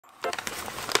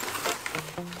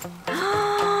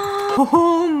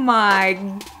Oh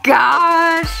my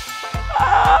gosh.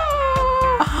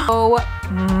 Oh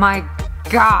my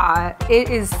god. It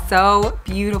is so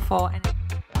beautiful.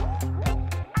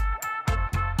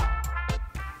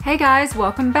 Hey guys,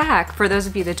 welcome back. For those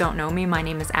of you that don't know me, my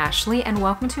name is Ashley and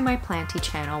welcome to my planty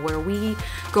channel where we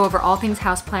go over all things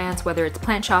houseplants, whether it's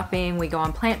plant shopping, we go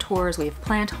on plant tours, we have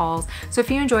plant hauls. So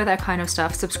if you enjoy that kind of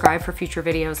stuff, subscribe for future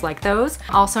videos like those.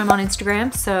 Also, I'm on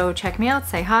Instagram, so check me out,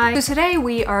 say hi. So today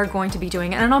we are going to be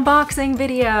doing an unboxing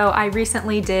video. I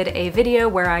recently did a video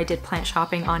where I did plant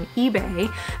shopping on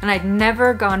eBay and I'd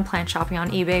never gone plant shopping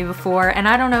on eBay before, and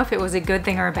I don't know if it was a good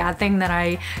thing or a bad thing that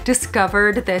I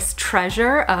discovered this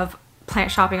treasure of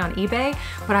plant shopping on eBay,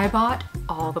 but I bought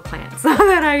all the plants.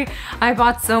 I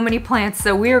bought so many plants,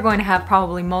 so we are going to have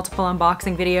probably multiple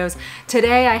unboxing videos.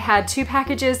 Today I had 2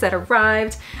 packages that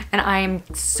arrived and I am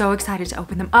so excited to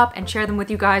open them up and share them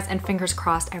with you guys, and fingers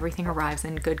crossed everything arrives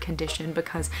in good condition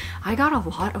because I got a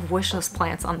lot of wishlist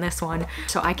plants on this one.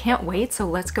 So I can't wait, so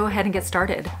let's go ahead and get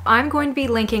started. I'm going to be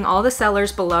linking all the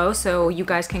sellers below so you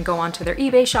guys can go onto their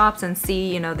eBay shops and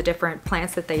see, you know, the different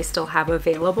plants that they still have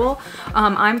available.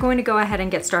 I'm going to go ahead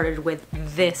and get started with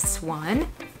this one.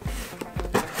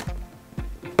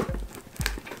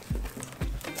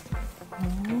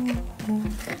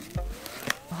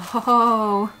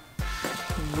 Oh,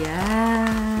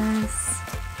 yes.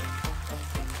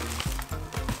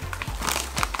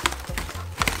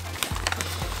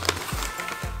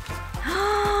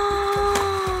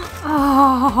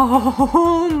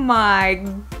 Oh my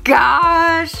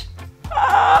gosh.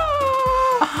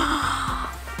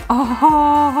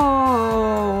 Oh,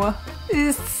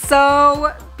 it's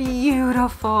so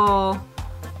beautiful.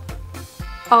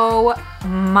 Oh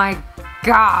my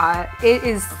god, it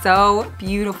is so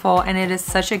beautiful and it is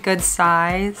such a good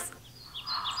size.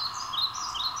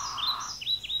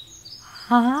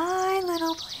 Hi,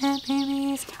 little plant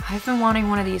babies. I've been wanting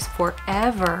one of these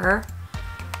forever,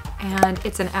 and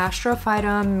it's an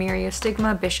Astrophytum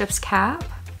myriostigma bishop's cap.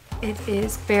 It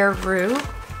is bare root.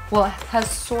 Well, it has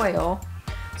soil.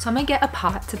 So I'm gonna get a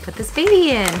pot to put this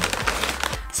baby in.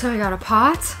 So I got a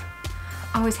pot.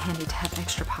 Always handy to have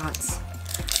extra pots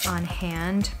on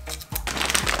hand.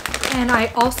 And I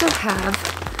also have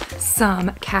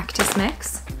some cactus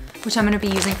mix, which I'm gonna be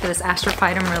using for this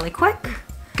Astrophytum really quick.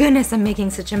 Goodness, I'm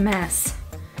making such a mess.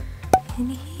 In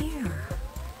here.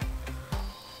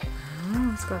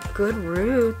 Oh, it's got good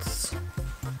roots.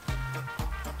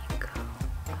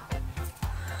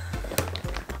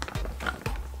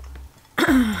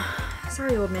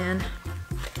 Sorry, old man.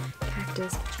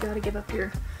 Cactus, but you gotta give up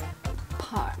your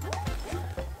pot.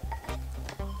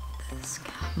 This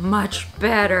got much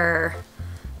better.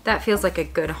 That feels like a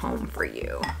good home for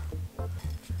you.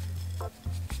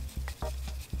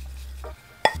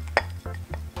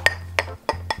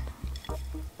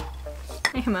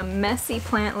 I am a messy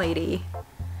plant lady.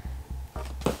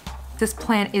 This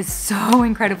plant is so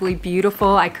incredibly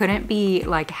beautiful. I couldn't be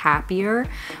like happier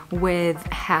with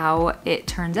how it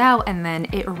turns out, and then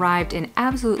it arrived in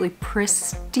absolutely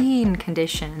pristine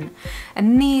condition.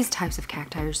 And these types of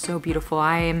cacti are so beautiful.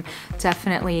 I am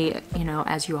definitely, you know,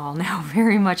 as you all know,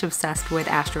 very much obsessed with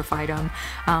Astrophytum.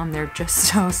 They're just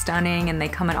so stunning, and they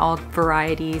come in all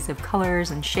varieties of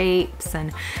colors and shapes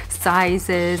and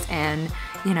sizes, and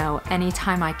you know,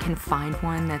 anytime I can find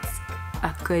one that's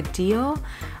a good deal,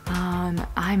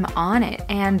 I'm on it.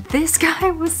 And this guy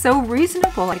was so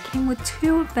reasonable. I came with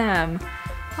 2 of them.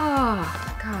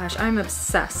 Oh gosh, I'm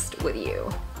obsessed with you.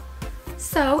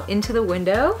 So into the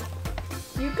window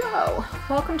you go.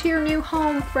 Welcome to your new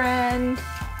home, friend.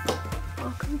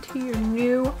 Welcome to your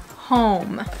new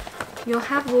home. You'll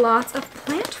have lots of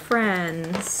plant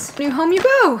friends. New home you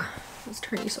go. Let's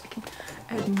turn you so I can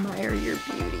admire your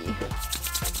beauty.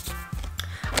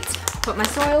 Let's put my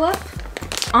soil up.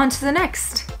 On to the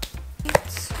next.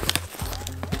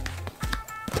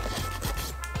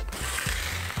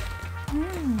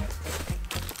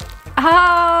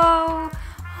 Oh,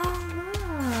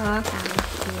 look out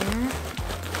here.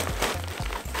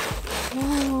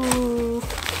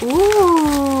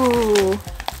 Ooh,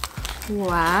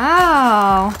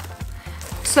 wow.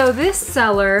 So this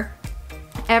seller,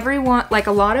 everyone, like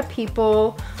a lot of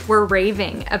people were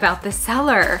raving about this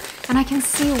seller, and I can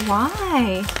see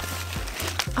why.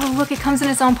 Oh look, it comes in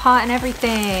its own pot and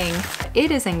everything.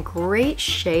 It is in great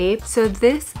shape. So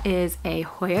this is a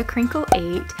Hoya Crinkle 8,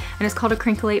 and it's called a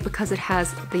Crinkle 8 because it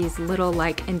has these little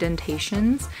like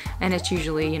indentations, and it's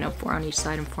usually, you know, 4 on each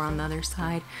side and 4 on the other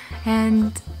side.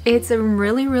 And it's a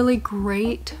really, really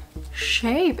great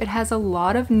shape. It has a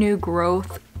lot of new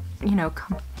growth, you know,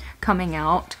 coming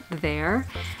out there.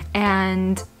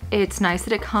 And it's nice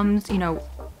that it comes, you know,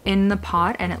 in the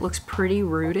pot and it looks pretty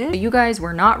rooted. You guys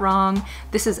were not wrong.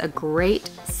 This is a great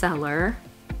seller.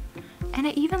 And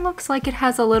it even looks like it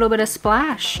has a little bit of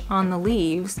splash on the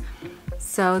leaves.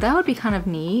 So that would be kind of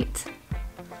neat.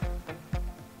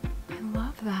 I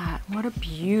love that. What a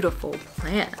beautiful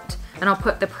plant. And I'll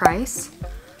put the price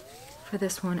for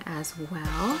this one as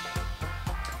well.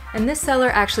 And this seller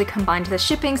actually combined the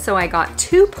shipping, so I got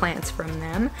 2 plants from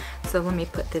them. So let me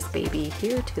put this baby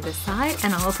here to the side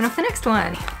and I'll open up the next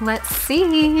one. Let's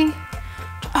see.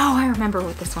 Oh, I remember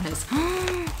what this one is.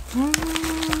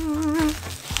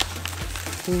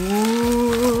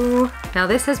 Ooh. Now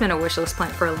this has been a wish list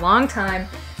plant for a long time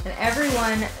and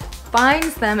everyone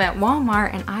finds them at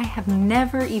Walmart and I have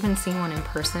never even seen one in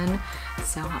person.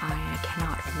 So I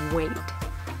cannot wait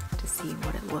to see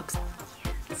what it looks like.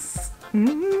 Yes.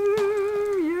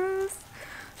 Yes.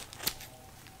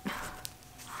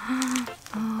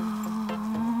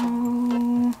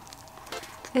 Oh,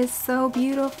 it's so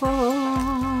beautiful.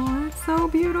 It's so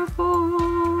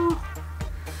beautiful.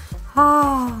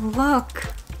 Oh, look.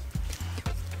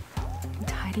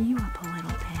 Tidy you up a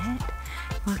little bit.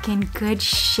 Look in good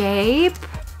shape.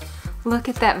 Look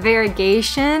at that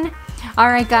variegation. All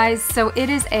right, guys, so it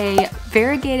is a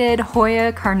variegated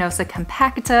Hoya carnosa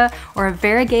compacta or a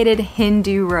variegated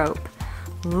Hindu rope.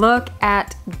 Look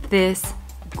at this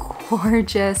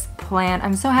gorgeous plant.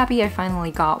 I'm so happy I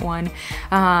finally got one.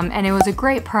 And it was a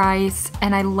great price.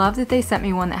 And I love that they sent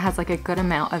me one that has like a good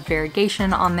amount of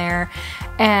variegation on there.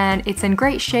 And it's in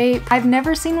great shape. I've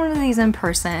never seen one of these in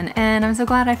person and I'm so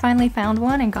glad I finally found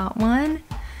one and got one.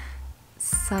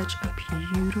 Such a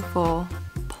beautiful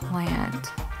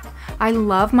plant. I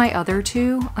love my other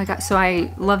 2. So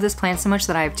I love this plant so much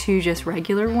that I have 2 just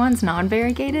regular ones,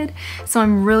 non-variegated. So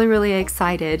I'm really, really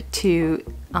excited to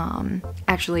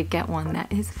actually get one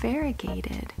that is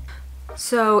variegated.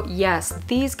 So yes,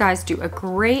 these guys do a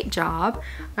great job.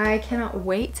 I cannot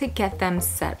wait to get them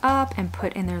set up and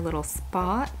put in their little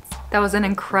spots. That was an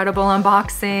incredible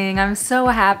unboxing. I'm so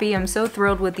happy. I'm so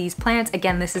thrilled with these plants.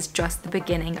 Again, this is just the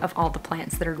beginning of all the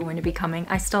plants that are going to be coming.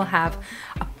 I still have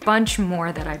a bunch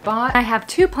more that I bought. I have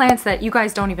 2 plants that you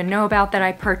guys don't even know about that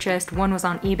I purchased. One was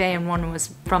on eBay and one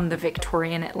was from the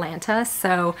Victorian Atlanta.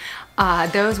 So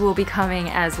those will be coming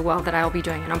as well that I will be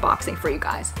doing an unboxing for you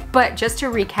guys. But just to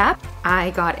recap,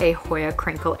 I got a Hoya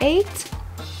Crinkle 8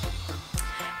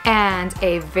 and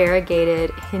a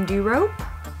variegated Hindu rope,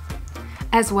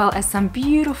 as well as some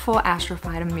beautiful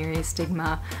Astrophytum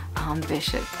myriostigma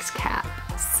Bishop's cap.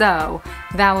 So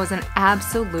that was an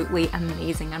absolutely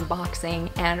amazing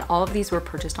unboxing and all of these were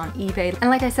purchased on eBay. And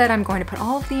like I said, I'm going to put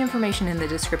all of the information in the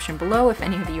description below if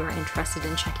any of you are interested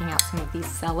in checking out some of these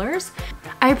sellers.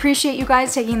 I appreciate you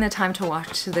guys taking the time to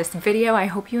watch this video. I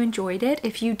hope you enjoyed it.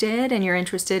 If you did and you're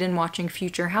interested in watching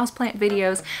future houseplant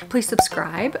videos, please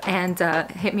subscribe and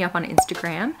hit me up on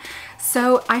Instagram.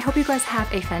 So I hope you guys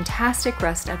have a fantastic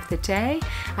rest of the day.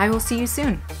 I will see you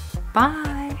soon.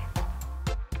 Bye.